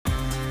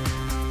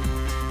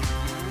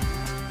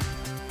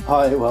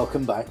Hi,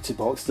 welcome back to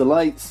Box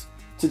Delights.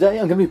 Today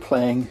I'm going to be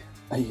playing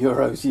a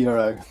Euro's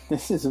Euro.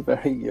 This is a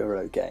very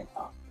Euro game.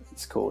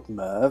 It's called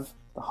MERV,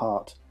 the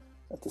Heart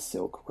of the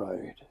Silk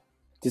Road.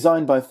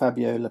 Designed by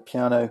Fabio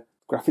Lapiano,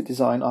 graphic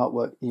design,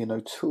 artwork, Ian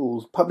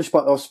O'Toole, published by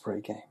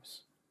Osprey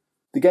Games.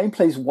 The game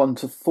plays 1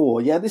 to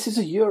 4. Yeah, this is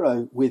a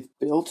Euro with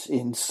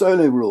built-in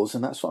solo rules,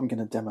 and that's what I'm going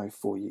to demo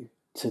for you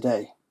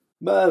today.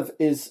 MERV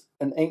is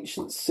an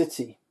ancient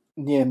city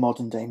near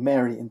modern-day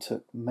Mary in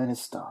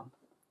Turkmenistan.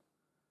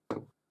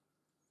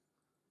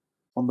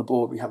 On the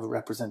board we have a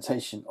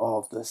representation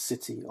of the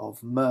city of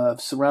MERV,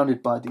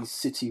 surrounded by these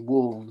city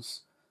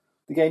walls.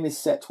 The game is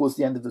set towards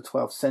the end of the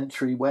 12th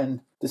century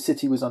when the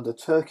city was under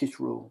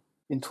Turkish rule.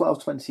 In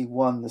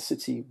 1221 the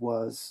city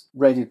was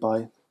raided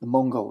by the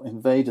Mongol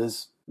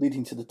invaders,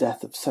 leading to the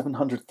death of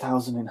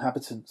 700,000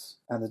 inhabitants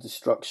and the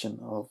destruction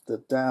of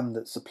the dam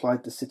that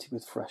supplied the city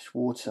with fresh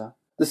water.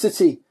 The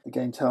city, the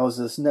game tells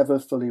us, never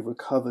fully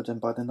recovered and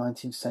by the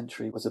 19th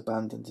century was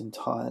abandoned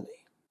entirely.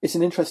 It's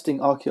an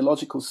interesting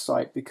archaeological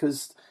site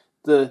because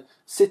the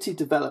city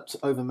developed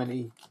over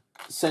many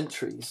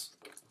centuries.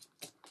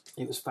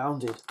 It was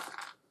founded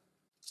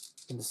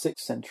in the 6th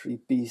century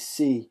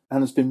BC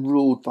and has been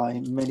ruled by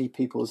many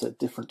peoples at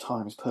different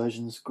times: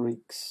 Persians,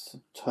 Greeks,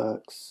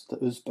 Turks, the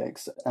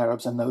Uzbeks,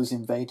 Arabs, and those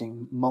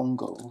invading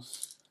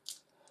Mongols.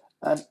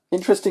 And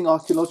interesting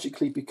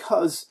archaeologically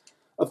because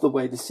of the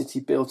way the city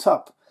built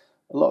up.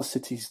 A lot of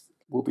cities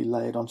will be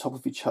layered on top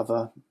of each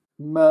other.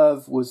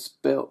 MERV was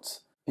built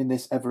in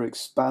this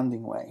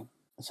ever-expanding way.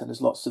 So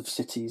there's lots of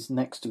cities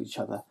next to each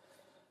other.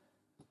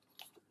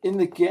 In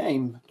the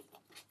game,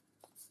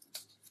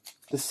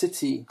 the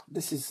city,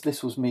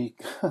 this was me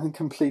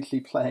completely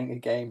playing a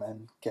game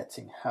and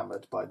getting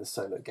hammered by the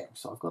solo game.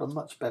 So I've got a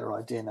much better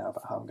idea now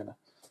about how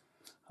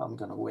I'm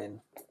gonna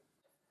win.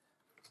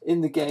 In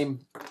the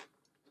game,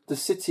 the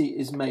city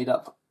is made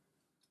up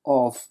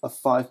of a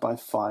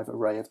 5x5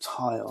 array of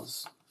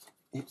tiles.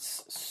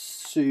 It's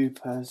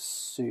super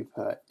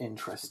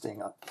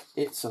interesting.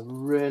 It's a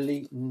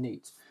really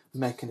neat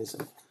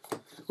mechanism.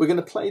 We're going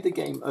to play the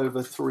game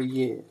over 3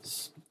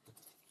 years.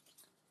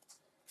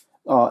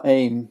 Our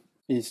aim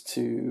is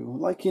to,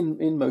 like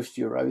in most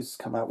Euros,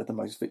 come out with the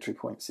most victory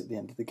points at the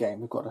end of the game.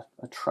 We've got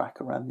a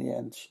track around the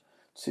edge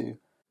to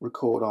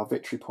record our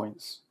victory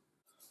points.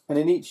 And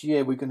in each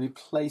year we're going to be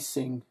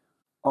placing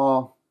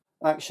our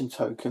action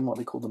token, what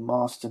they call the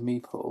master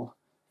meeple,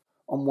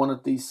 on one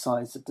of these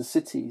sides of the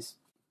cities.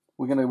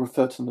 We're going to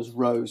refer to them as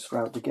rows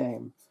throughout the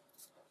game.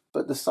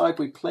 But the side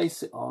we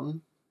place it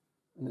on,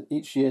 and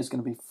each year is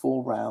going to be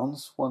 4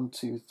 rounds, 1,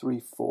 2,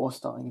 3, 4,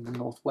 starting in the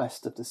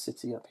northwest of the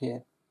city up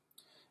here.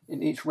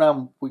 In each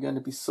round, we're going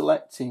to be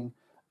selecting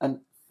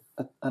an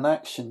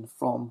action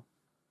from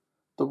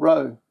the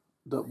row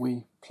that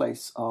we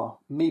place our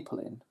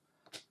meeple in.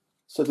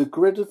 So the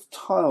grid of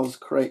tiles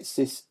creates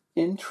this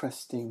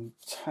interesting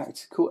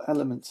tactical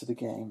element to the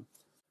game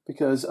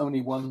because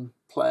only one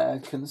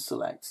player can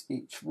select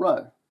each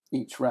row,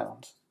 each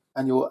round.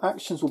 And your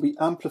actions will be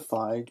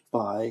amplified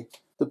by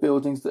the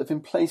buildings that have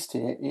been placed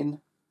here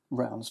in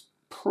rounds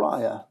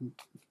prior,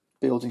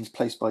 buildings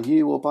placed by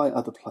you or by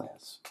other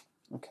players.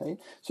 Okay,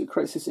 so it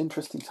creates this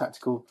interesting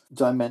tactical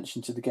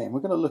dimension to the game.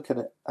 We're going to look at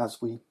it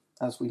as we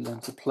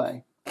learn to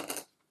play.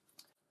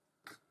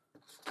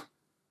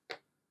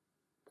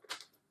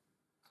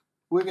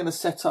 We're going to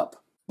set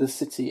up the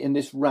city in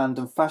this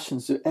random fashion,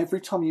 so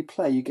every time you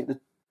play you get a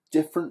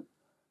different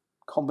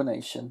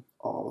combination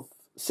of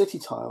city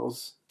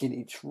tiles in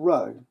each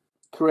row,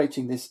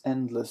 creating this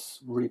endless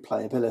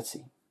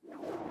replayability.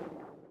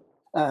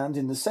 And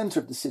in the centre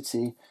of the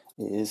city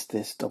is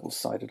this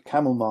double-sided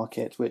camel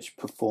market, which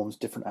performs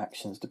different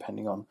actions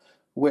depending on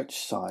which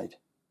side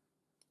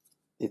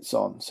it's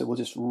on. So we'll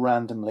just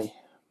randomly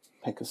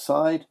pick a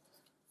side,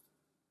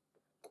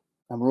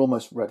 and we're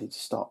almost ready to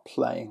start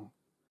playing.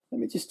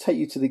 Let me just take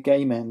you to the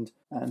game end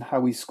and how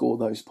we score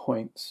those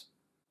points.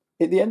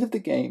 At the end of the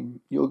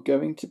game, you're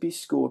going to be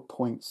scored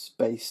points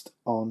based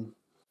on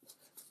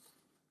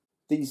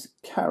these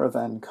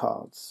caravan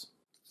cards.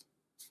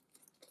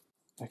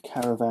 A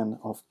caravan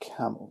of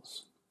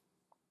camels.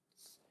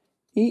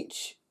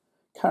 Each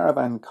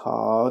caravan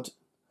card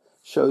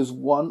shows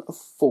one of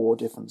 4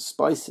 different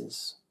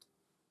spices.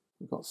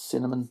 We've got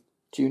cinnamon,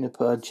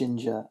 juniper,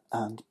 ginger,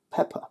 and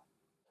pepper.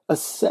 A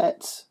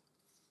set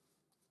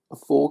of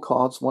 4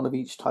 cards, one of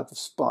each type of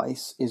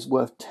spice, is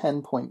worth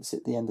 10 points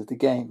at the end of the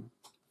game.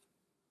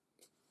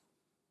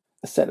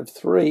 A set of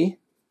 3,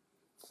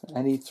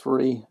 any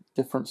 3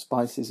 different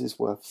spices is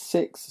worth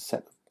 6. A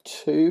set of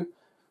 2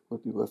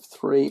 would be worth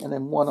 3, and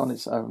then 1 on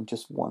its own,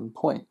 just 1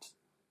 point.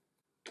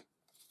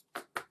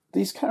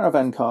 These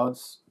caravan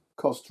cards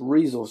cost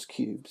resource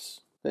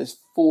cubes. There's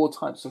 4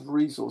 types of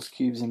resource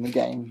cubes in the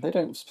game. They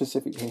don't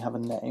specifically have a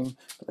name,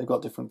 but they've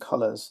got different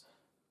colours.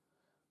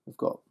 We've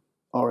got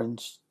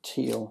orange,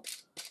 teal,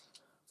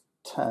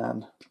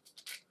 tan,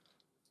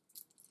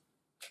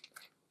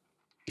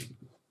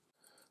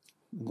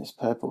 and this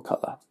purple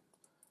colour.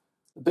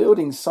 The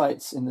building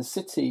sites in the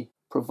city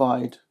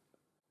provide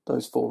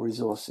those 4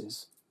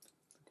 resources.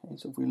 Okay,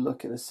 so if we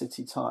look at a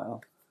city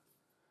tile,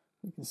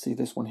 we can see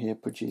this one here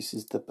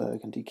produces the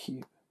burgundy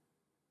cube,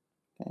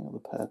 okay, or the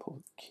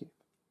purple cube.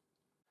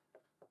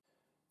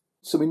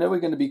 So we know we're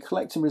going to be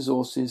collecting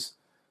resources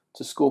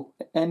to score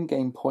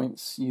endgame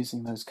points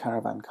using those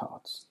caravan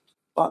cards.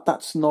 But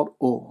that's not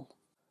all.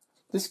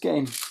 This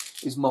game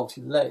is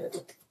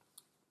multi-layered.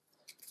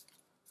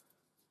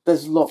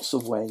 There's lots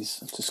of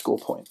ways to score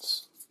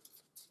points.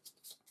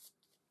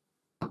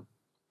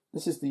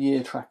 This is the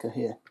year tracker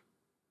here.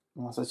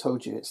 And as I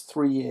told you, it's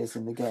 3 years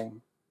in the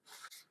game.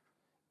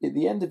 At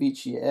the end of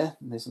each year,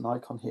 and there's an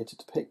icon here to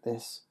depict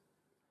this,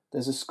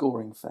 there's a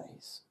scoring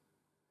phase.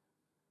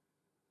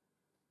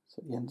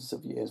 So at the end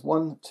of years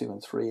 1, 2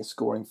 and 3, a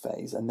scoring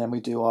phase, and then we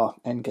do our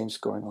endgame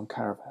scoring on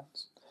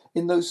caravans.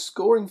 In those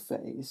scoring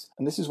phase,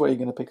 and this is where you're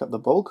going to pick up the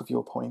bulk of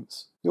your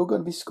points, you're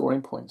going to be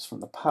scoring points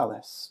from the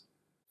palace.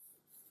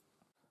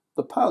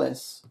 The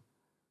palace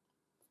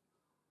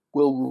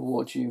will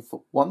reward you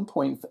for 1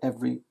 point for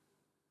every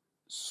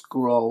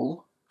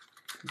scroll.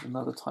 There's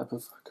another type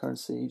of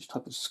currency, each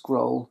type of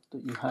scroll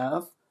that you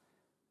have.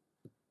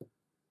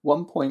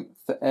 1 point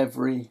for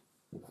every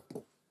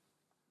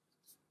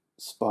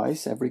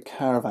spice, every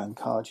caravan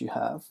card you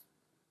have.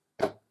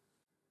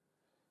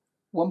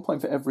 1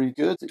 point for every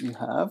good that you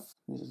have.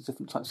 These are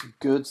different types of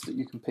goods that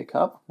you can pick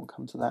up. We'll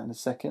come to that in a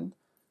second.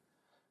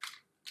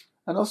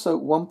 And also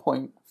 1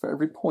 point for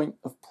every point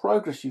of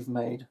progress you've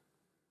made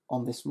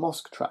on this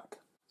mosque track.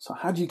 So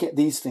how do you get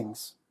these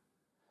things?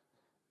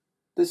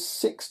 There's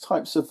 6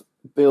 types of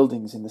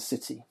buildings in the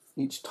city.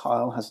 Each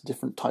tile has a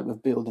different type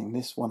of building.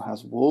 This one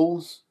has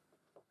walls.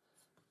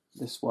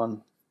 This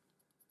one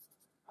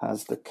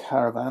has the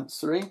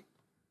caravansary.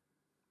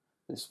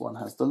 This one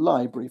has the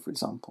library, for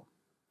example.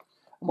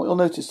 And what you'll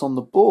notice on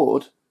the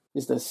board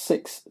is there's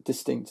 6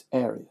 distinct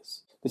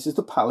areas. This is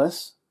the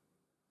palace.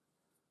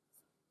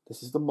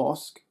 This is the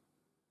mosque.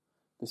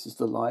 This is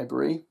the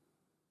library.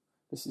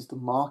 This is the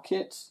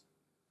market.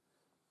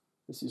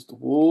 This is the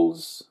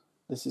walls.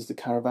 This is the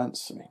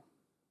caravansary.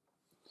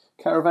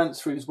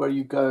 Caravansary is where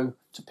you go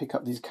to pick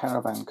up these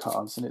caravan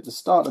cards, and at the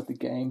start of the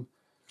game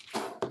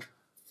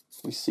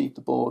we seed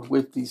the board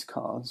with these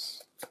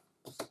cards.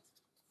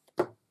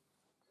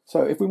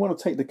 So if we want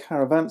to take the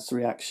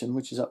caravansary action,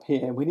 which is up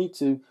here, we need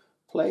to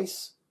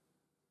place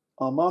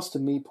our master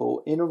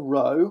meeple in a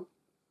row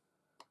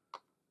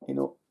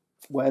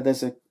where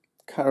there's a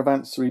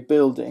caravansary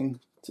building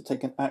to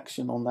take an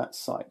action on that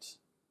site.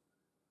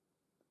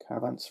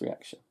 Caravansary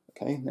action,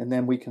 okay? And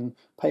then we can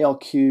pay our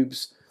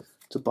cubes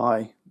to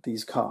buy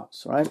these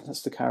cards, right?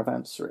 That's the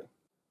caravansary.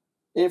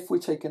 If we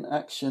take an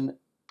action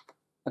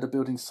at a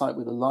building site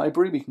with a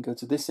library, we can go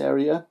to this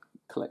area,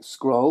 collect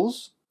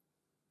scrolls,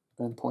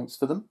 earn points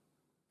for them.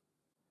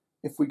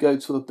 If we go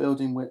to a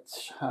building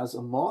which has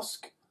a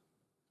mosque,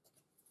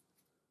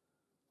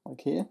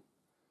 like here,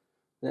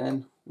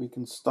 then we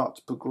can start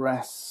to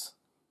progress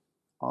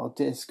our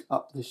disc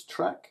up this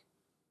track.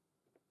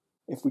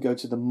 If we go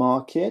to the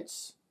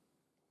market,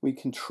 we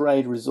can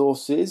trade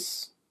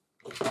resources,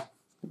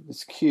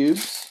 these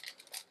cubes,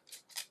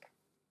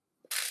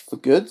 for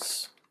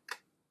goods.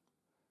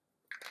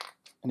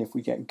 And if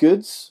we get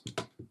goods,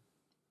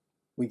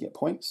 we get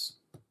points.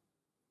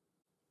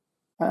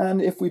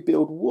 And if we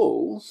build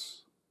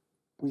walls,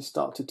 we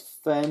start to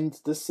defend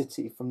the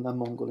city from the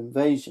Mongol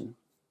invasion.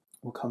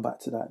 We'll come back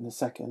to that in a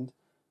second.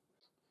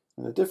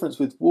 And the difference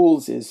with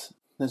walls is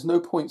there's no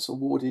points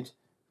awarded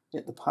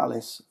at the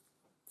palace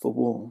for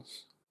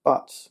walls.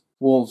 But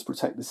walls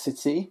protect the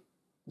city,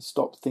 they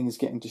stop things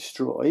getting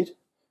destroyed,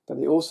 but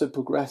they also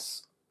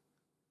progress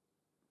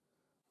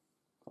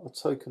a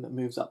token that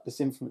moves up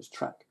this influence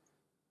track.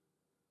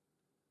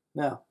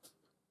 Now,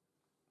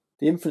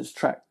 the influence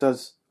track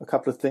does a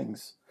couple of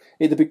things.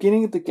 At the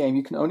beginning of the game,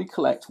 you can only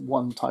collect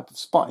one type of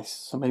spice.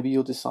 So maybe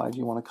you'll decide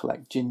you want to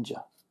collect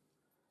ginger.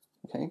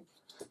 Okay.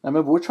 Now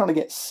remember, we're trying to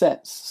get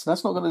sets, so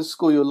that's not going to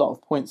score you a lot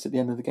of points at the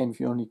end of the game if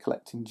you're only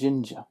collecting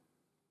ginger.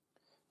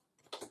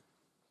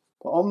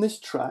 But on this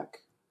track,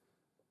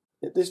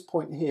 at this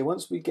point here,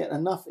 once we get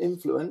enough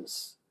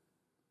influence,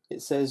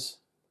 it says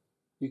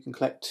you can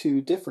collect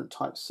 2 different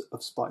types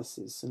of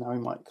spices. So now we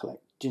might collect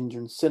ginger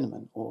and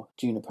cinnamon, or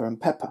juniper and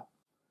pepper.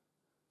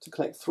 To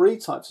collect 3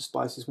 types of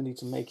spices, we need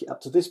to make it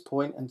up to this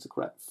point, and to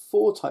collect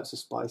 4 types of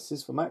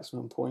spices for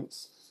maximum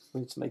points,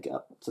 we need to make it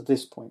up to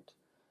this point.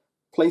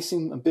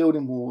 Placing and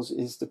building walls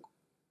is the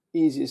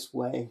easiest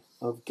way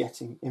of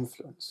getting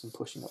influence and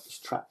pushing up this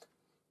track.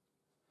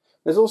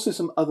 There's also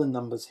some other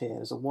numbers here.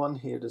 There's a 1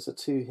 here, there's a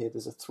 2 here,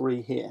 there's a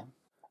 3 here.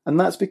 And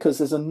that's because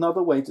there's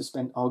another way to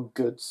spend our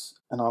goods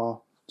and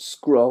our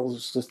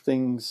scrolls, the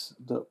things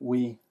that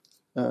we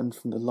earned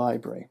from the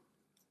library.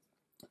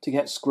 To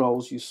get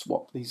scrolls, you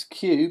swap these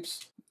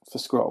cubes for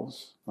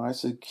scrolls. Right?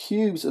 So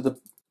cubes are the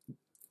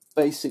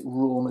basic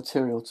raw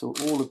material to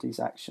all of these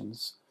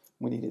actions.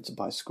 We need it to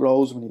buy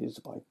scrolls, we need it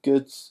to buy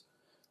goods.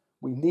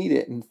 We need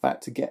it, in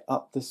fact, to get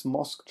up this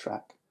mosque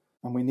track.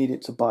 And we need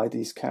it to buy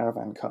these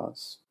caravan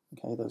cards,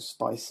 okay, those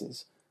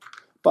spices.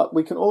 But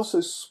we can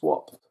also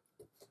swap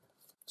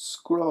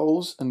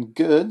scrolls and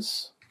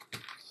goods,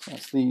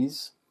 that's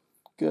these,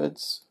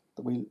 goods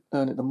that we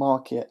earn at the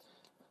market.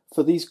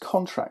 For these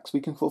contracts,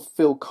 we can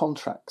fulfill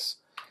contracts,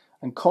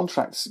 and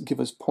contracts give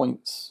us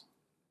points.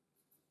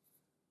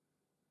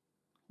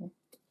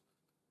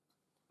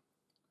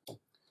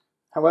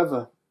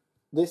 However,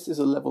 this is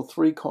a level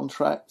 3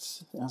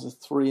 contract. It has a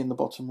 3 in the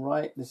bottom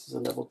right. This is a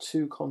level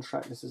 2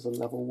 contract. This is a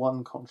level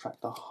 1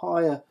 contract. The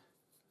higher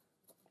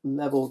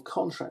level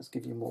contracts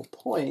give you more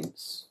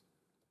points,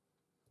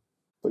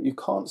 but you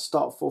can't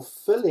start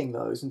fulfilling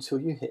those until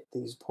you hit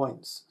these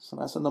points. So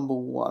that's a number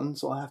 1.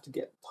 So I have to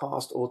get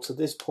past or to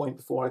this point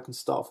before I can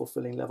start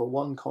fulfilling level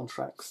 1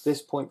 contracts,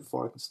 this point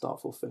before I can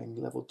start fulfilling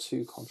level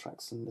 2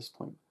 contracts, and this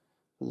point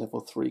level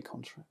 3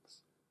 contracts.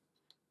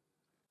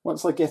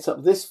 Once I get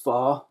up this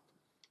far,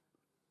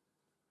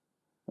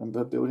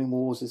 remember, building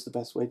walls is the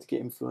best way to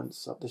get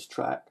influence up this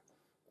track.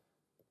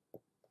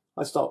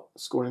 I start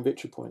scoring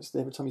victory points.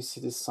 Every time you see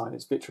this sign,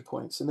 it's victory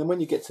points. And then when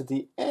you get to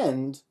the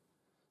end,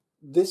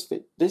 this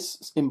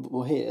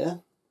symbol here,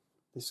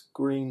 this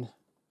green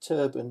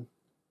turban,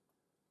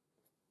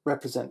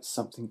 represents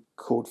something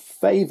called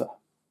favour.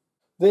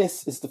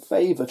 This is the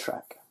favour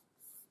track.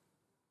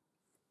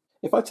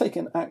 If I take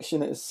an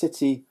action at a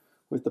city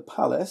with the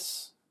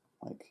palace,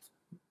 like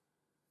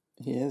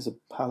here's a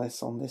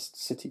palace on this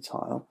city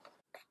tile,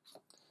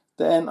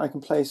 then I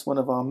can place one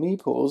of our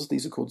meeples,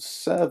 these are called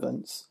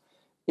servants,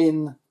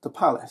 in the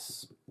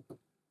palace.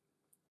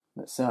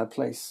 Let's say I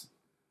place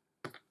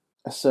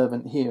a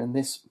servant here in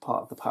this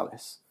part of the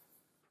palace.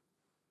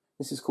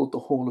 This is called the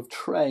Hall of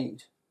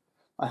Trade.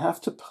 I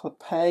have to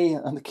pay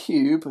a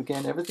cube.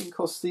 Again, everything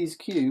costs these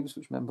cubes,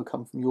 which remember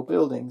come from your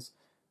buildings.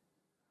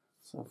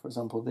 So for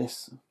example,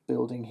 this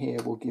building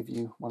here will give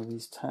you one of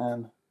these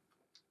tan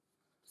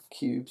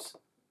cubes.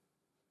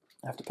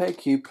 I have to pay a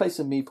cube, place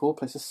a meeple,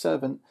 place a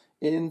servant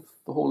in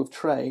the Hall of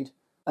Trade,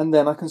 and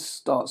then I can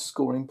start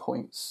scoring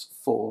points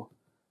for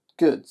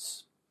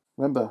goods.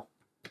 Remember,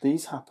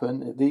 these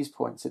happen at these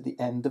points at the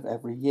end of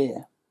every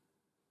year.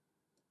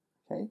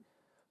 Okay.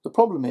 The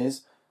problem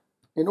is,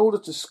 in order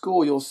to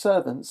score your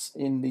servants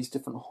in these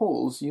different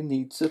halls, you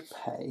need to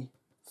pay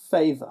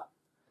favour.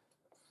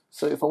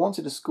 So if I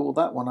wanted to score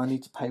that one, I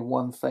need to pay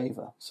 1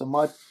 favour. So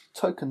my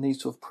token needs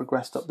to have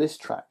progressed up this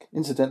track.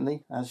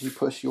 Incidentally, as you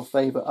push your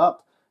favour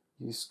up,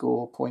 you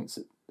score points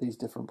at these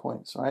different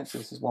points, right? So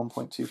this is 1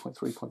 point, 2 point,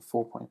 3 point,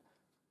 4 point.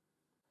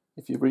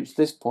 If you reach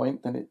this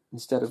point, then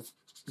instead of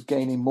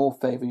gaining more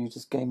favour, you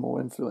just gain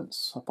more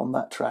influence up on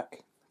that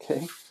track.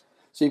 Okay,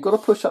 so you've got to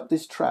push up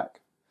this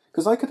track,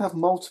 because I could have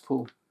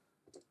multiple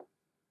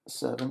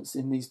servants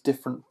in these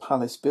different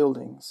palace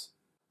buildings.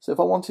 So if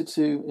I wanted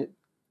to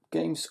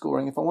game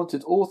scoring, if I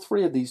wanted all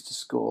 3 of these to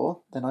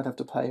score, then I'd have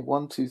to pay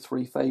 1, 2,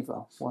 3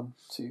 favour, 1,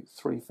 2,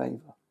 3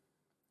 favour.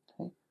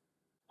 Okay.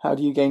 How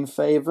do you gain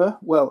favour?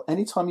 Well,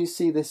 anytime you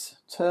see this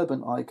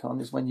turban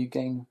icon is when you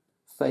gain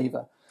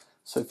favour.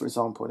 So for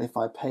example, if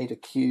I paid a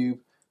cube,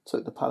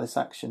 took the palace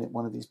action at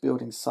one of these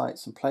building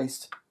sites and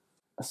placed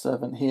a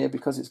servant here,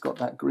 because it's got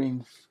that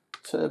green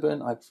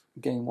turban, I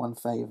gain 1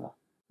 favour.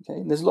 Okay,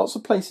 and there's lots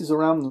of places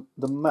around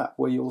the map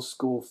where you'll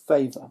score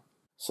favour.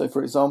 So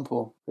for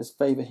example, there's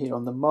favour here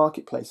on the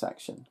marketplace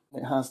action.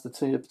 It has the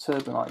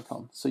turban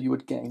icon, so you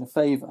would gain a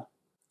favour.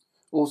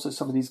 Also,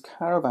 some of these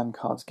caravan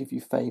cards give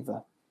you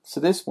favour. So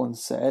this one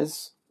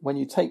says, when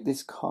you take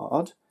this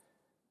card,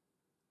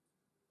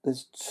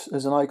 there's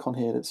an icon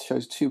here that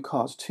shows 2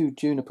 cards, 2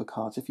 juniper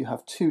cards. If you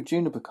have 2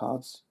 juniper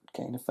cards,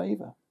 gain a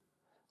favour.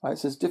 Right,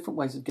 so there's different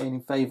ways of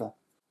gaining favour.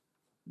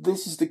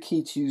 This is the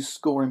key to you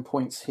scoring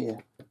points here.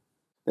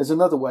 There's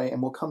another way,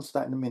 and we'll come to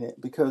that in a minute,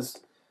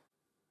 because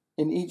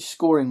in each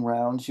scoring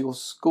round, you'll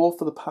score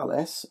for the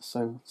palace,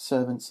 so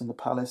servants in the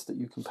palace that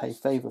you can pay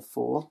favour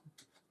for.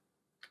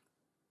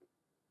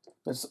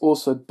 There's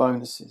also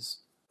bonuses.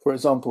 For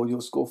example,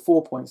 you'll score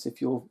 4 points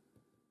if your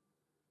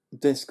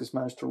disc has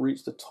managed to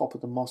reach the top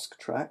of the mosque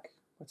track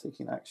by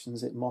taking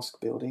actions at mosque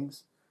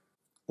buildings.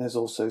 There's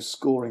also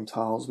scoring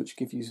tiles, which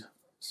give you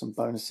some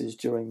bonuses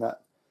during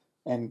that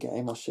end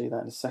game. I'll show you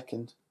that in a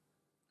second.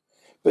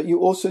 But you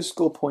also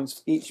score points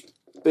for each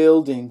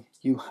building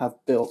you have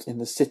built in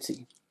the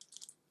city.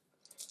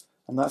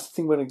 And that's the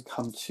thing we're going to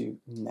come to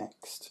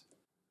next.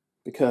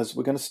 Because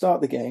we're going to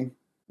start the game,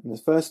 and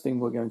the first thing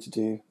we're going to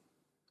do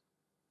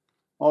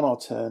on our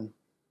turn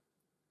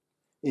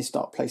is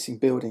start placing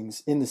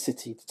buildings in the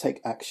city to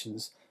take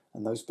actions,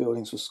 and those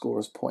buildings will score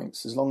us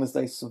points as long as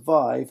they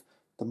survive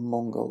the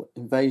Mongol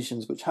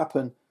invasions, which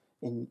happen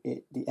in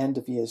the end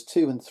of years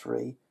 2 and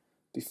 3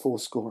 before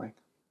scoring.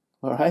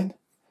 All right?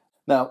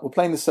 Now, we're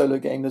playing the solo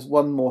game. There's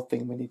one more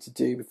thing we need to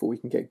do before we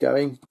can get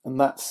going, and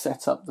that's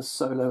set up the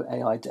solo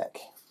AI deck.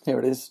 Here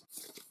it is.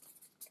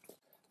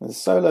 The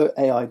solo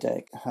AI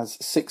deck has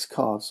 6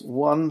 cards,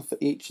 1 for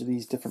each of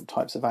these different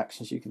types of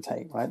actions you can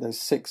take, right? Those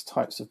 6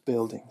 types of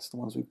buildings, the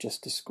ones we've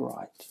just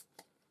described.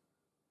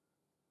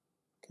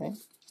 Okay.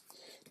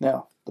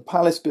 Now, the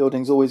palace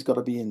building's always got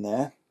to be in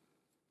there.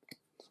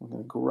 So I'm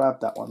going to grab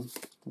that one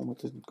with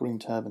the green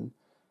turban.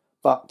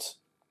 But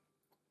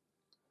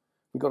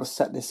we've got to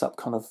set this up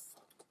kind of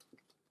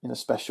in a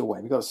special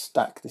way. We've got to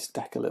stack this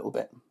deck a little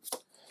bit.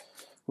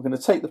 we're going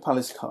to take the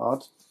palace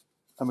card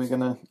and we're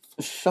going to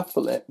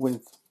shuffle it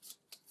with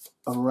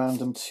a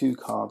random 2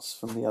 cards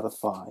from the other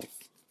 5.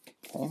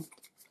 Okay.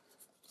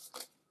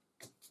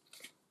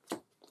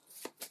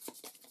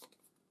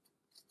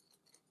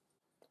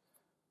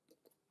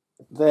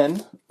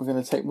 Then we're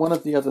going to take one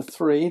of the other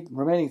 3,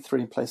 remaining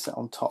 3, and place it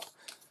on top.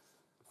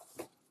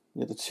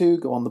 The other 2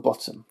 go on the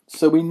bottom.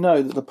 So we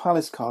know that the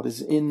palace card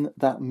is in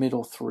that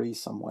middle 3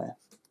 somewhere.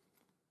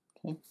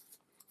 Okay.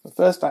 The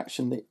first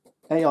action, the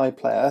AI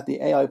player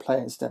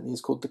incidentally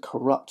is called the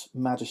Corrupt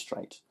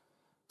Magistrate.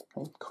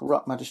 Okay.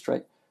 Corrupt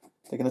Magistrate,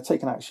 they're going to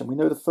take an action. We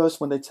know the first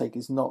one they take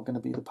is not going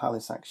to be the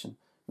palace action.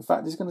 In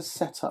fact, it's going to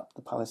set up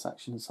the palace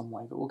action in some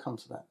way, but we'll come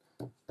to that.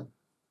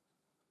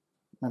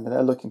 Remember,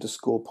 they're looking to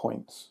score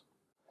points.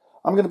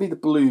 I'm going to be the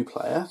blue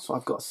player, so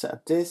I've got a set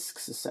of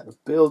discs, a set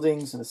of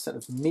buildings, and a set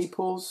of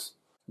meeples.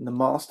 And the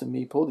master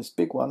meeple, this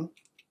big one.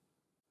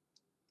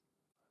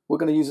 We're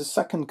going to use a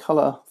second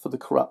colour for the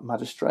Corrupt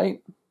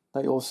Magistrate.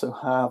 They also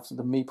have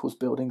the meeples,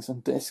 buildings,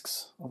 and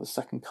discs of a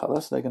second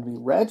colour, so they're going to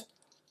be red.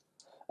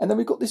 And then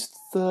we've got this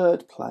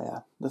third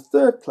player. The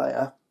third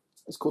player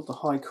is called the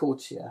High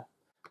Courtier.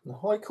 And the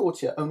High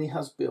Courtier only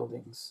has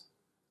buildings.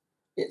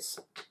 It's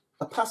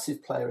a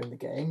passive player in the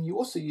game. You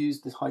also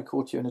use the High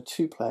Courtier in a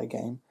 2-player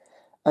game.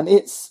 And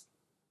its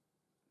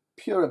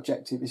pure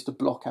objective is to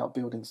block out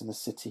buildings in the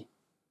city,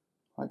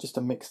 right? Just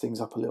to mix things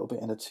up a little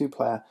bit in a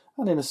 2-player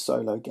and in a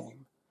solo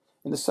game.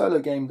 In the solo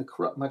game, the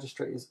Corrupt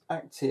Magistrate is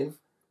active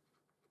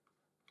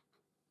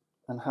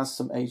and has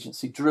some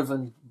agency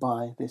driven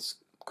by this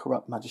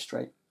Corrupt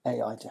Magistrate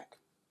AI deck.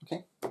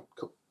 Okay,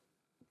 cool.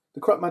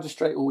 The Corrupt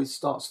Magistrate always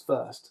starts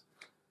first.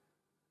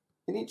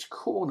 In each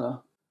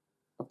corner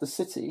of the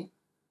city,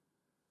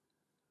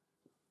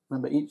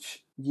 remember,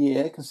 each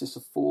year consists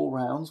of 4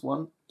 rounds.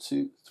 1,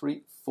 2,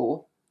 3,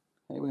 4.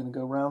 Okay, we're going to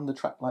go around the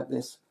track like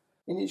this.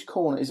 In each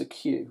corner is a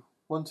queue.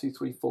 1, 2,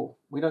 3, 4.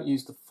 We don't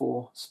use the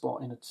 4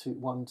 spot in a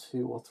 1,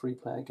 2, or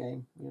 3-player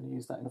game. We're going to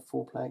use that in a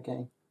 4-player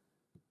game.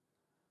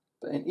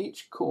 But in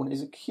each corner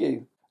is a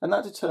queue, and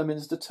that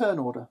determines the turn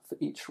order for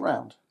each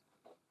round.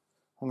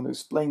 I'm going to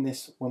explain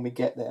this when we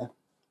get there.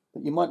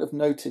 But you might have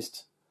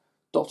noticed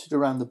dotted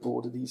around the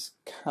board are these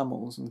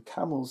camels, and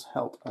camels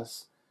help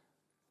us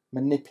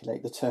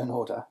manipulate the turn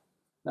order.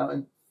 Now,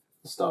 in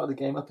the start of the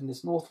game, up in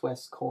this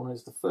northwest corner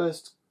is the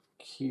first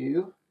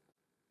queue.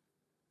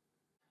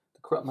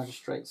 The Corrupt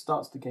Magistrate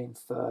starts the game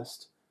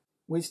first.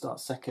 We start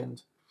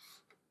second,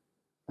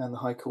 and the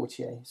High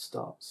Courtier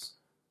starts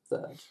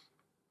third.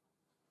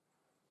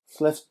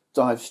 So let's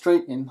dive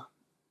straight in.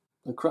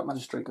 The Corrupt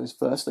Magistrate goes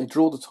first. They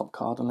draw the top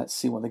card, and let's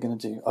see what they're going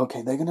to do.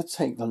 Okay, they're going to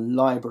take the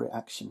library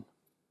action.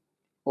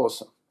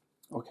 Awesome.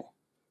 Okay.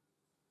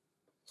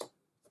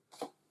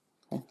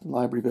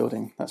 Library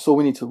building. That's all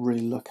we need to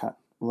really look at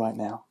right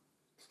now.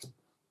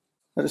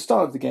 At the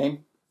start of the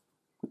game,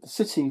 with the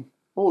city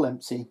all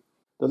empty,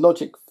 the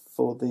logic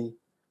for the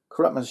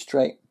Corrupt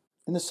Magistrate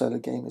in the solo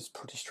game is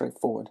pretty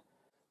straightforward.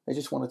 They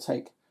just want to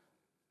take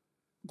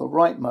the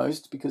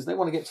rightmost because they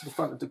want to get to the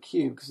front of the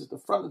queue, because at the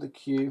front of the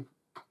queue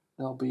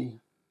they'll be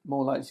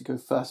more likely to go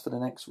first for the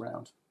next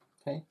round.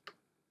 Okay,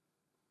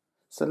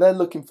 so they're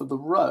looking for the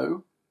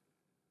row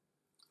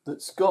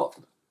that's got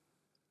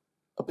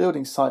a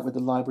building site with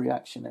the library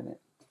action in it.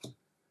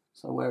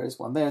 So where is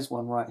one? There's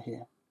one right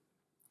here.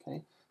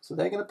 Okay, so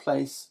they're going to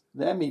place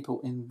their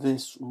meeple in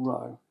this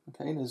row.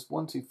 Okay, there's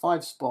 1, 2,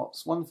 5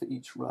 spots, 1 for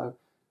each row.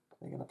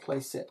 They're going to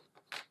place it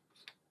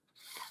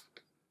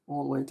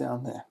all the way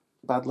down there.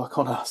 Bad luck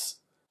on us.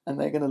 And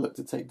they're going to look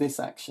to take this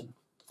action.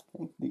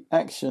 Okay, the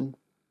action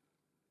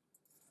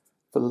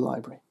for the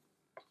library.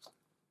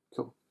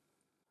 Cool.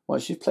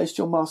 Once you've placed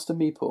your master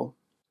meeple,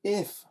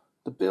 if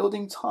the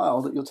building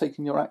tile that you're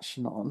taking your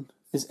action on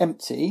is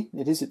empty,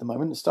 it is at the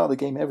moment, at the start of the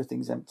game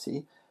everything's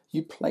empty,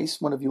 you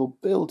place one of your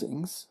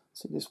buildings,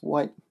 see this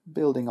white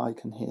building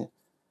icon here,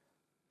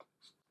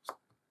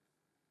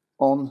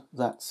 on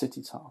that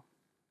city tile.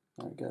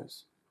 There it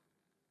goes.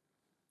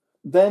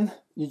 Then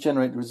you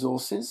generate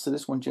resources, so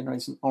this one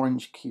generates an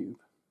orange cube.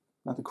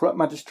 Now the Corrupt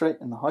Magistrate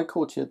and the High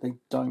Courtier, they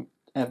don't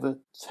ever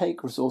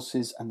take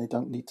resources and they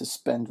don't need to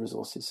spend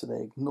resources, so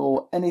they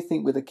ignore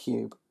anything with a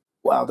cube.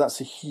 Wow,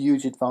 that's a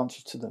huge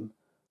advantage to them.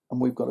 And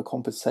we've got to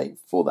compensate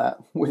for that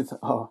with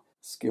our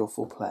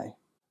skillful play.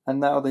 And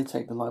now they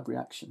take the library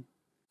action.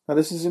 Now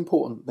this is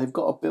important. They've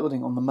got a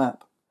building on the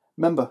map.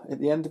 Remember,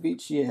 at the end of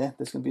each year,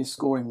 there's going to be a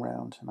scoring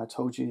round. And I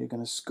told you you're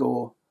going to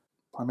score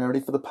primarily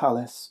for the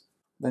palace,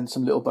 then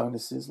some little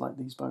bonuses like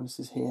these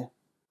bonuses here.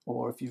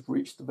 Or if you've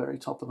reached the very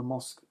top of the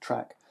mosque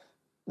track.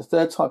 The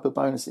third type of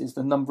bonus is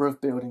the number of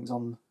buildings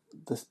on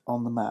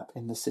the map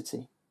in the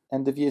city.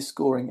 End of year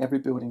scoring, every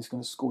building is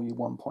going to score you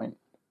 1 point.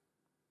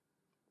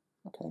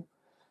 Okay.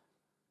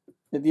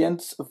 At the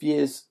end of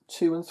years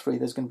 2 and 3,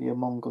 there's going to be a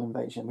Mongol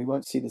invasion. We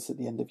won't see this at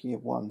the end of year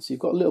 1. So you've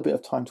got a little bit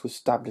of time to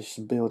establish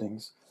some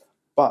buildings.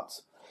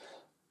 But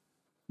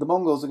the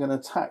Mongols are going to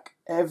attack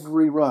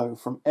every row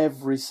from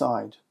every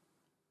side.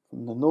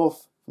 From the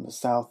north, from the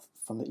south,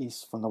 from the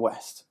east, from the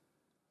west.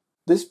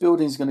 This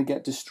building is going to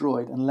get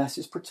destroyed unless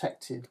it's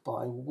protected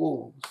by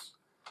walls.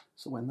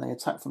 So when they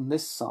attack from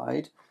this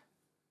side,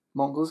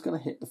 Mongols are going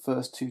to hit the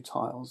first 2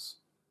 tiles.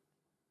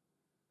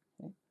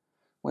 Okay.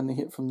 When they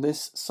hit from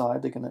this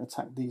side, they're going to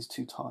attack these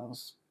 2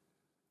 tiles.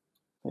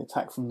 They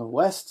attack from the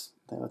west,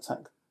 they'll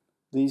attack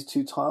these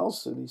 2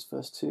 tiles, so these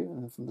first 2,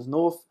 and then from the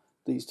north,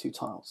 these 2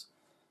 tiles.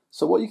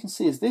 So what you can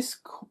see is this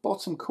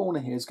bottom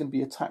corner here is going to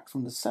be attacked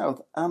from the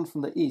south and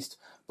from the east,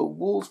 but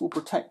walls will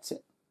protect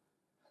it.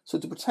 So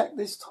to protect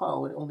this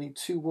tile, it will need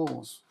 2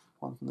 walls,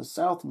 one from the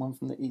south and one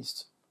from the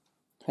east.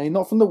 Okay,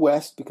 not from the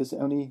west because it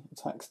only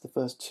attacks the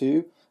first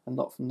 2, and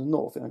not from the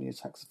north, it only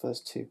attacks the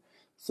first 2.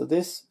 So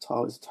this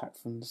tile is attacked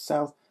from the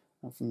south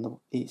and from the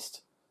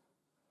east.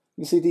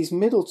 You see these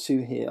middle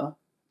 2 here,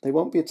 they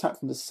won't be attacked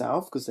from the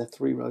south because they're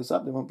 3 rows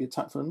up. They won't be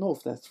attacked from the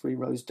north, they're 3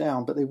 rows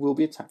down, but they will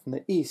be attacked from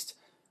the east.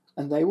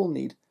 And they will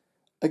need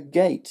a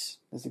gate.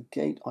 There's a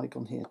gate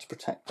icon here to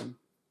protect them.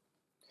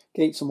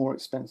 Gates are more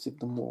expensive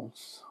than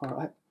walls. All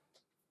right.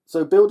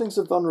 So buildings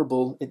are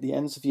vulnerable at the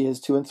ends of years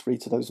 2 and 3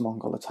 to those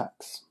Mongol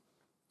attacks.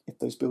 If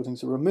those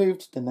buildings are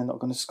removed, then they're not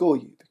going to score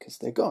you because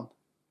they're gone.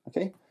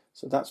 Okay.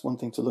 So that's one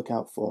thing to look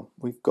out for.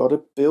 We've got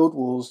to build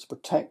walls to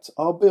protect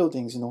our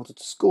buildings in order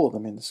to score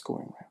them in the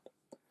scoring round.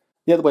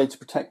 The other way to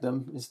protect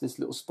them is this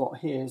little spot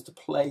here, is to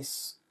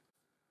place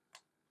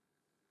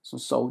some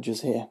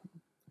soldiers here.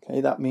 Okay,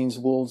 that means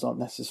walls aren't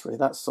necessary.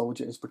 That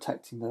soldier is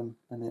protecting them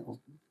and it will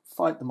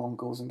fight the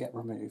Mongols and get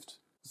removed.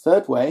 The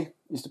third way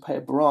is to pay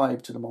a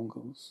bribe to the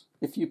Mongols.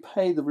 If you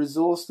pay the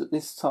resource that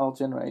this tile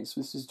generates,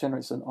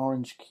 generates an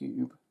orange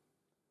cube.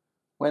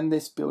 When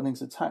this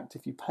building's attacked,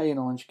 if you pay an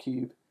orange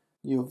cube,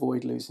 you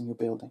avoid losing your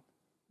building.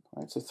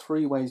 Right, so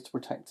 3 ways to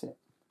protect it.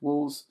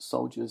 Walls,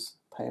 soldiers,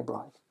 pay a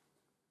bribe.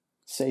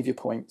 Save your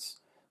points.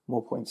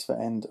 More points for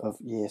end of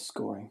year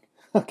scoring.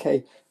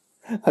 Okay,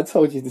 I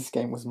told you this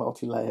game was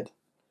multi-layered.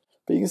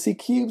 But you can see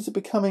cubes are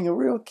becoming a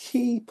real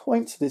key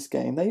point to this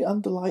game. They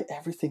underlie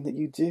everything that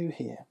you do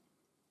here.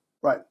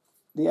 Right,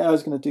 the AI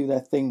is going to do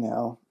their thing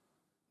now.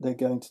 They're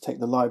going to take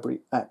the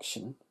library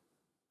action.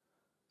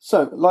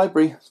 So,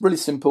 library, it's really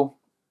simple.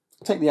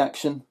 Take the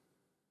action.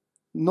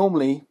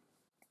 Normally,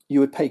 you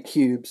would pay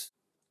cubes.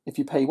 If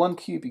you pay 1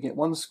 cube, you get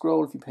 1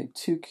 scroll. If you pay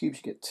 2 cubes,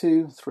 you get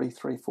 2, 3,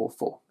 3, 4,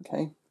 4.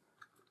 Okay?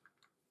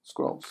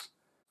 Scrolls.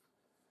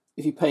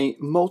 If you pay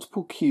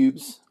multiple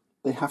cubes,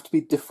 they have to be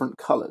different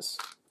colours.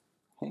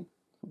 Okay?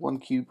 1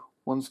 cube,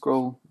 1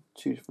 scroll,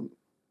 2 different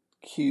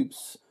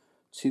cubes,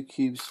 2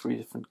 cubes, 3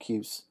 different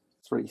cubes,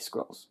 3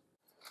 scrolls.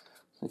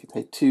 So if you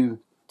pay 2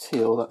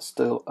 teal, that's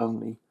still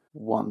only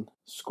 1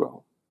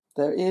 scroll.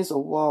 There is a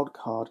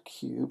wildcard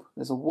cube.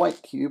 There's a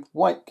white cube.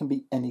 White can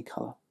be any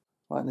colour.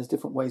 Right, and there's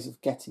different ways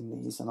of getting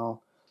these, and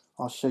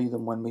I'll show you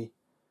them when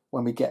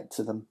we get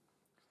to them.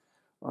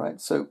 All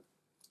right, so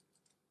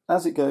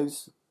as it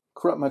goes,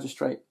 Corrupt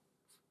Magistrate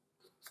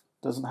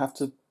doesn't have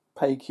to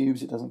pay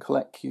cubes, it doesn't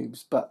collect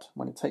cubes, but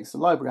when it takes the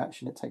library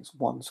action, it takes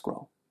 1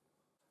 scroll.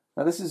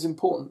 Now this is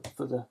important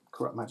for the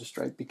Corrupt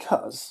Magistrate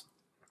because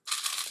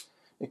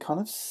it kind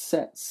of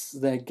sets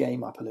their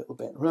game up a little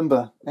bit.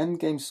 Remember,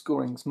 end game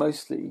scorings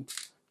mostly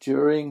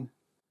during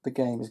the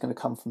game is going to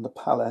come from the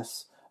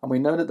palace. And we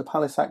know that the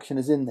palace action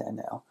is in there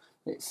now.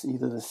 It's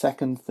either the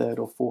 2nd, 3rd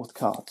or 4th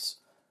cards.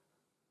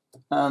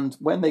 And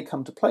when they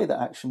come to play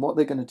that action, what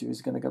they're going to do is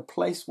they're going to go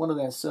place one of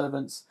their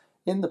servants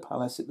in the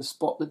palace at the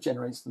spot that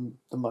generates them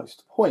the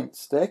most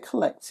points. They're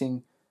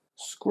collecting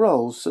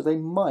scrolls, so they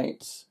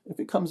might, if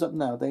it comes up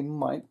now, they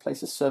might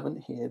place a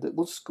servant here that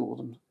will score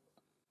them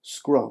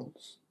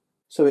scrolls.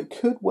 So it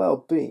could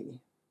well be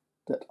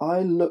that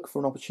I look for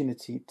an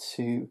opportunity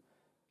to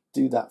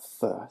do that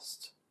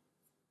first.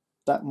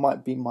 That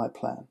might be my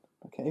plan,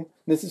 okay?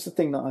 This is the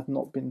thing that I've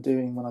not been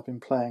doing when I've been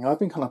playing. I've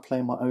been kind of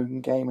playing my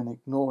own game and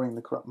ignoring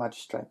the Corrupt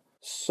Magistrate.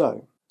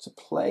 So, to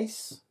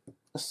place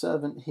a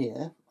servant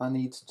here, I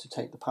need to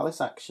take the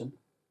palace action.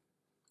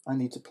 I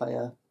need to play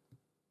a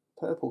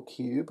purple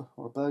cube,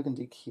 or a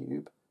burgundy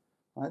cube.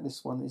 Right,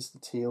 this one is the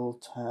teal,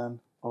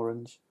 tan,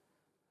 orange.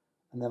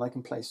 And then I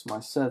can place my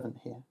servant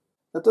here.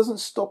 That doesn't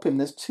stop him,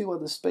 there's 2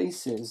 other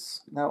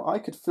spaces. Now, I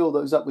could fill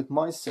those up with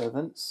my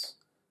servants,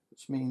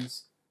 which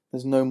means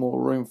there's no more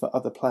room for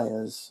other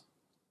players,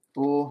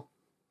 or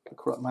the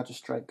Corrupt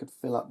Magistrate could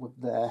fill up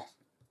with their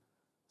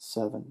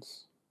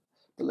servants.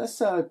 But let's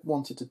say I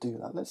wanted to do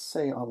that. Let's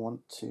say I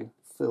want to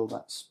fill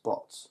that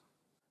spot.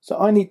 So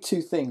I need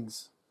 2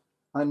 things.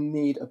 I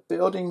need a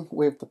building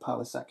with the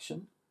palace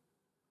action,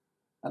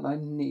 and I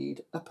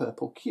need a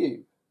purple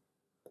cube.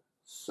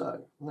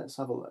 So let's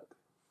have a look.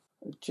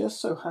 It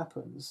just so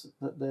happens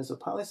that there's a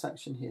palace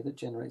action here that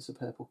generates a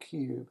purple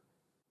cube.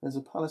 There's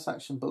a palace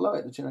action below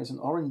it that generates an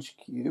orange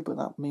cube, but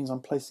that means I'm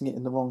placing it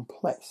in the wrong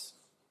place.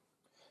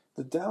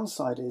 The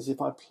downside is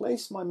if I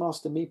place my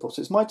master meeple, so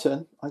it's my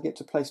turn, I get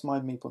to place my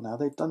meeple now.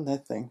 They've done their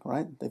thing,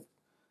 right? They've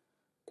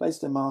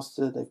placed their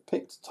master, they've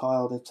picked a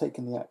tile, they've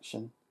taken the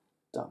action,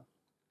 done.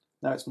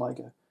 Now it's my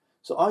go.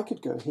 So I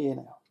could go here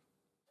now.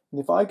 And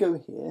if I go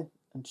here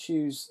and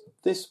choose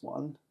this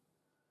one,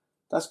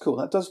 that's cool,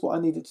 that does what I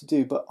need it to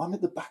do, but I'm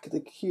at the back of the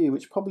queue,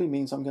 which probably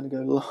means I'm going to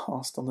go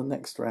last on the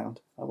next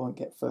round. I won't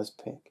get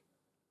first pick.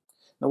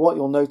 Now what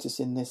you'll notice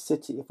in this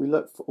city, if we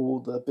look for all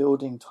the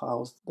building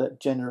tiles that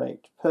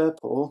generate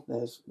purple,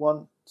 there's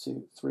 1,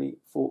 2, 3,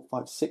 4,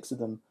 5, 6 of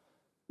them,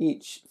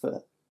 each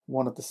for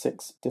one of the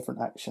 6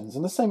 different actions.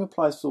 And the same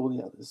applies for all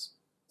the others.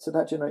 So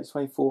that generates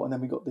 24, and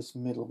then we've got this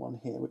middle one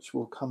here, which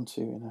we'll come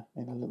to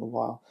in a little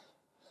while.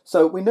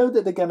 So we know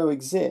that they're going to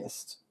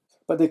exist,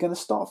 but they're going to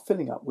start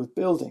filling up with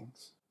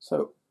buildings.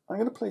 So I'm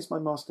going to place my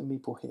master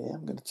meeple here.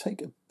 I'm going to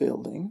take a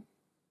building.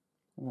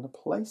 I'm going to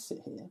place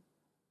it here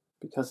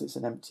because it's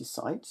an empty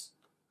site.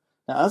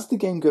 Now, as the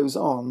game goes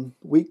on,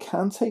 we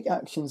can take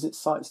actions at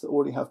sites that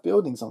already have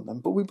buildings on them,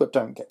 but we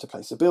don't get to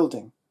place a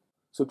building.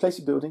 So we place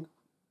a building.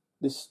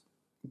 This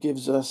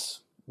gives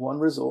us one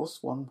resource,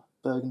 one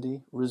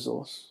burgundy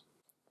resource.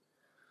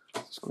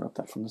 Let's grab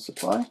that from the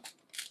supply.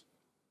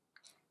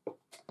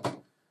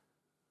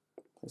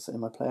 Place it in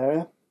my play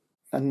area.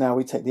 And now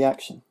we take the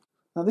action.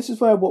 Now this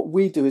is where what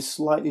we do is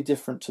slightly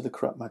different to the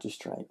corrupt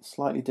magistrate,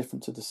 slightly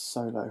different to the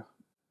solo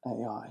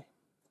AI.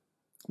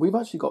 We've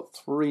actually got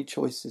 3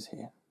 choices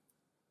here.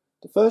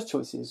 The first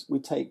choice is we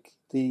take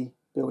the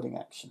building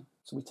action,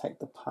 so we take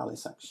the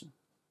palace action.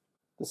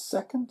 The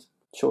second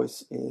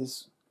choice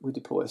is we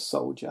deploy a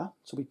soldier,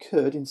 so we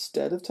could,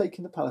 instead of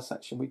taking the palace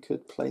action, we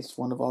could place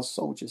one of our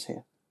soldiers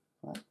here.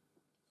 Right?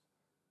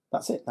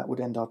 That's it, that would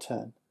end our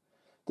turn.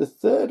 The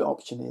third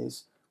option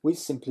is we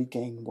simply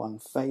gain 1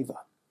 favour.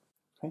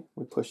 Okay?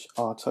 We push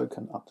our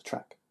token up the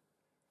track.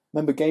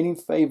 Remember, gaining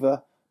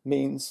favour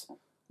means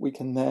we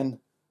can then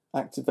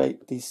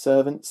activate these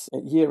servants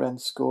at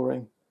year-end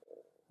scoring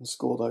and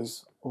score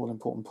those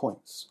all-important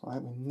points.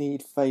 Right? We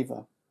need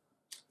favour.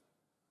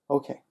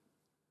 Okay,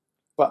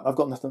 but I've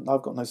got nothing.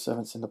 I've got no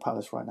servants in the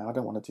palace right now. I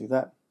don't want to do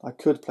that. I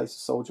could place a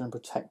soldier and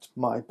protect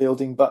my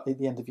building, but at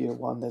the end of year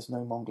 1, there's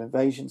no Mongol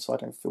invasion, so I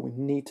don't feel we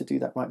need to do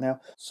that right now.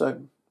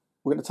 So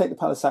we're going to take the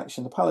palace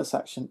action. The palace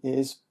action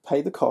is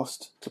pay the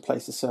cost to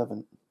place a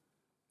servant.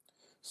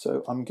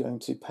 So I'm going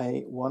to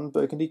pay 1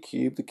 burgundy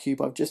cube, the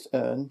cube I've just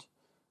earned,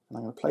 and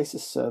I'm going to place a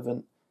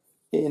servant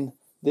in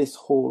this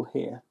hall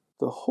here,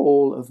 the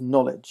Hall of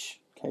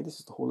Knowledge. Okay, this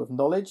is the Hall of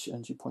Knowledge,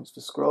 earns you points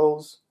for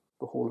scrolls.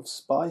 The Hall of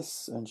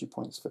Spice earns you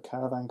points for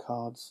caravan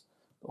cards.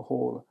 The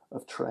Hall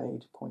of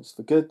Trade, points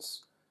for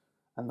goods.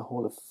 And the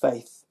Hall of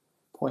Faith,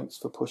 points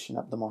for pushing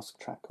up the mosque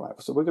track. Right,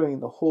 so we're going in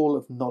the Hall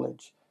of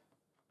Knowledge.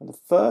 And the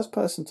first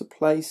person to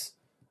place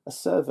a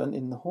servant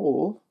in the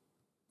hall,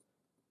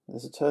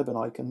 there's a turban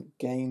icon,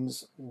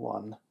 gains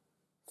 1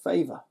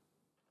 favour.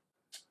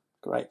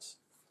 Great.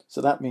 So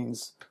that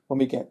means when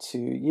we get to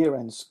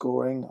year-end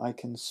scoring, I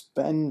can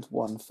spend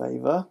 1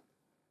 favour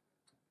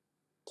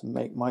to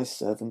make my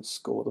servant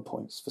score the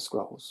points for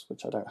scrolls,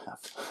 which I don't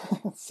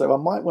have. So I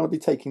might want to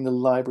be taking the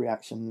library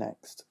action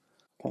next.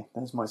 Okay,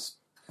 there's my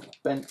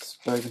spent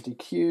burgundy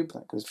cube.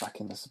 That goes back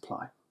in the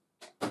supply.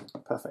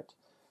 Perfect.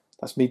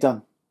 That's me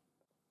done.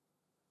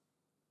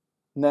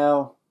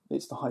 Now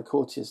it's the High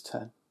Courtier's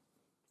turn.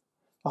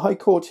 The High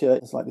Courtier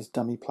is like this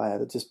dummy player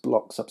that just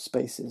blocks up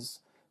spaces.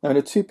 Now in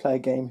a 2-player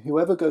game,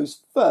 whoever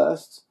goes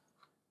first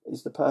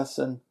is the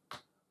person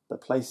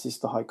that places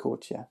the High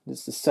Courtier.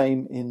 It's the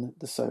same in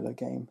the solo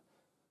game.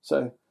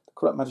 So the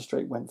Corrupt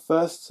Magistrate went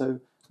first, so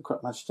the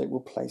Corrupt Magistrate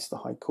will place the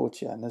High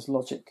Courtier, and there's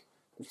logic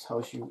that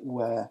tells you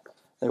where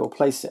they will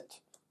place it.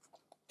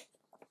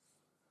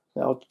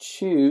 They'll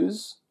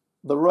choose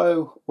the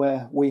row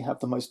where we have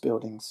the most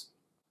buildings.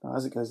 Now,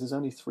 as it goes, there's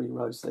only 3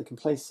 rows. They can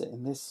place it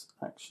in this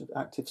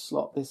active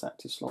slot, this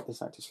active slot,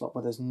 this active slot,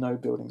 where there's no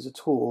buildings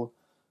at all.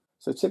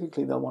 So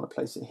typically they'll want to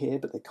place it here,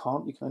 but they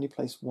can't. You can only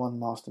place 1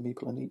 master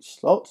meeple in each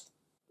slot.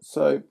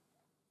 So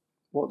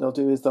what they'll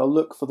do is they'll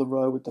look for the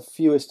row with the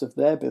fewest of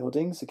their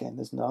buildings. Again,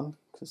 there's none,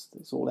 because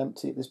it's all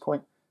empty at this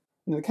point.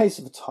 In the case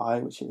of a tie,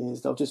 which it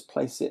is, they'll just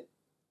place it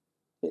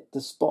at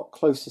the spot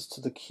closest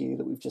to the queue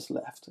that we've just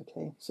left.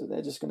 Okay, so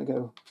they're just going to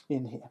go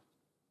in here.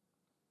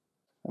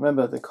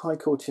 Remember, the High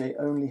Courtier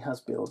only has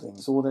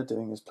buildings. All they're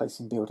doing is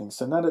placing buildings.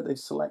 So now that they've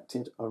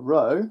selected a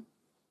row,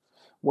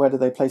 where do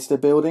they place their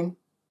building?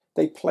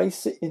 They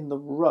place it in the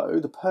row,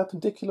 the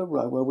perpendicular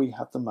row where we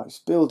have the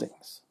most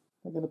buildings.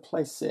 They're going to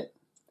place it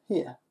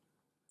here.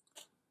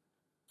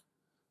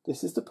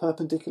 This is the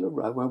perpendicular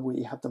row where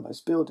we have the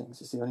most buildings.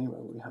 It's the only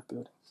row where we have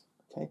buildings.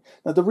 Okay.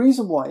 Now the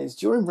reason why is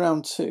during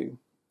round 2,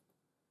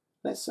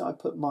 let's say I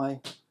put my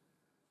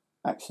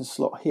action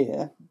slot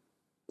here,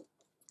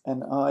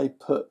 and I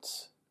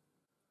put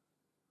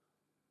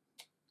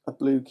a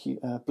blue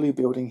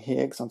building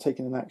here because I'm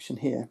taking an action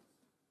here.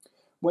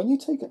 When you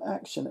take an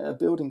action at a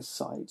building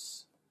site,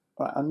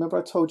 right, and remember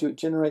I told you it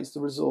generates the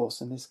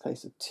resource, in this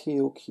case a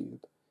teal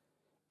cube.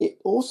 It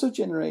also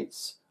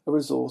generates a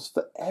resource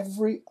for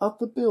every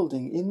other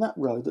building in that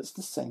row that's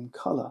the same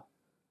colour.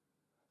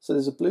 So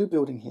there's a blue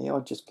building here, I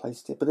just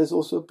placed it, but there's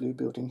also a blue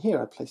building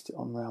here, I placed it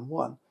on round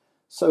 1.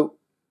 So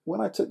when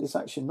I took this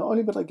action, not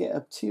only would I get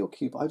a teal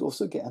cube, I'd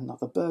also get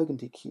another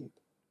burgundy cube.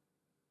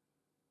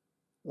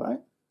 Right?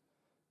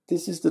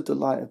 This is the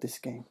delight of this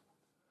game.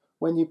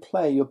 When you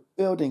play, you're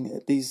building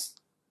at these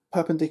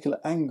perpendicular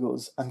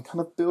angles and kind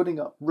of building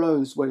up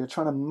rows where you're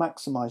trying to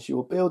maximize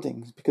your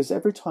buildings, because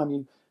every time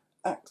you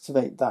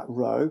activate that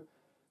row,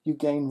 you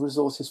gain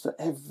resources for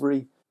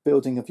every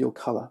building of your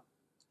colour.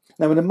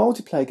 Now in a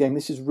multiplayer game,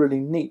 this is really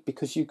neat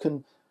because you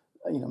can,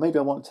 maybe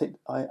I want to take,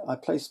 I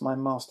place my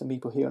master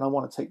meeple here and I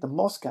want to take the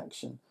mosque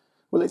action.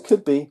 Well, it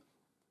could be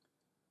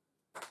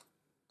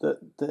that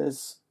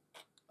there's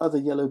other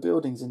yellow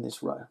buildings in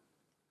this row.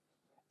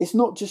 It's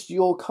not just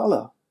your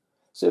colour.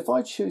 So if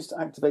I choose to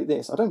activate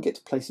this, I don't get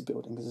to place a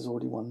building because there's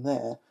already one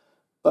there,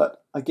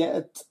 but I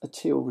get a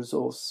teal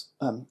resource,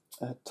 a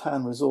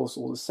tan resource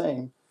all the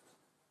same,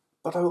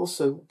 but I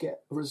also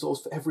get a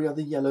resource for every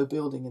other yellow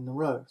building in the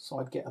row. So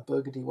I'd get a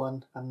burgundy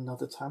one and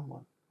another tan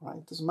one, right?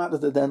 It doesn't matter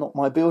that they're not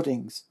my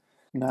buildings.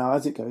 Now,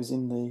 as it goes,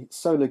 in the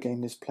solo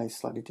game, this plays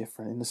slightly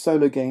different. In the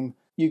solo game,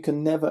 you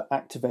can never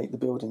activate the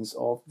buildings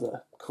of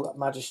the corrupt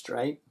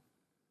magistrate.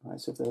 Right,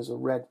 so if there was a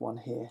red one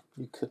here,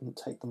 you couldn't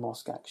take the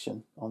mosque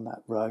action on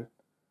that row.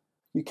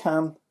 You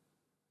can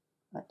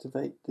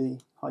activate the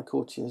high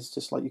courtiers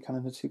just like you can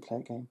in a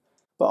two-player game.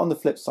 But on the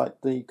flip side,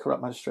 the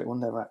corrupt magistrate will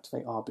never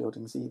activate our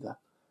buildings either.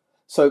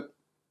 So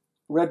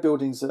red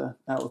buildings are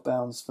out of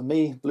bounds for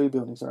me, blue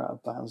buildings are out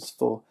of bounds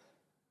for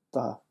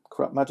the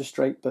corrupt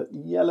magistrate, but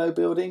yellow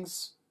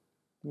buildings,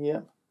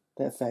 yeah,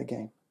 they're fair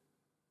game.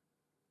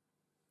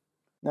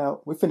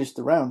 Now, we've finished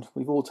the round.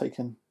 We've all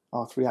taken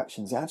our 3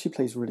 actions. It actually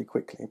plays really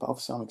quickly, but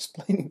obviously I'm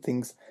explaining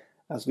things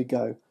as we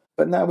go.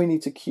 But now we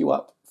need to queue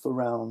up for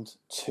round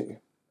 2.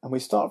 And we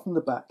start from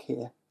the back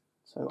here.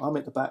 So I'm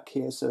at the back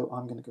here, so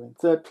I'm going to go in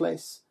 3rd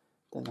place,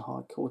 then the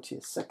high courtier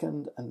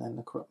 2nd, and then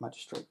the corrupt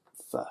magistrate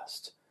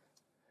 1st.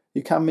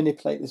 You can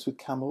manipulate this with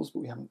camels, but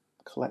we haven't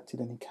collected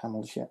any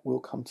camels yet. We'll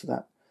come to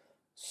that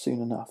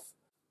soon enough.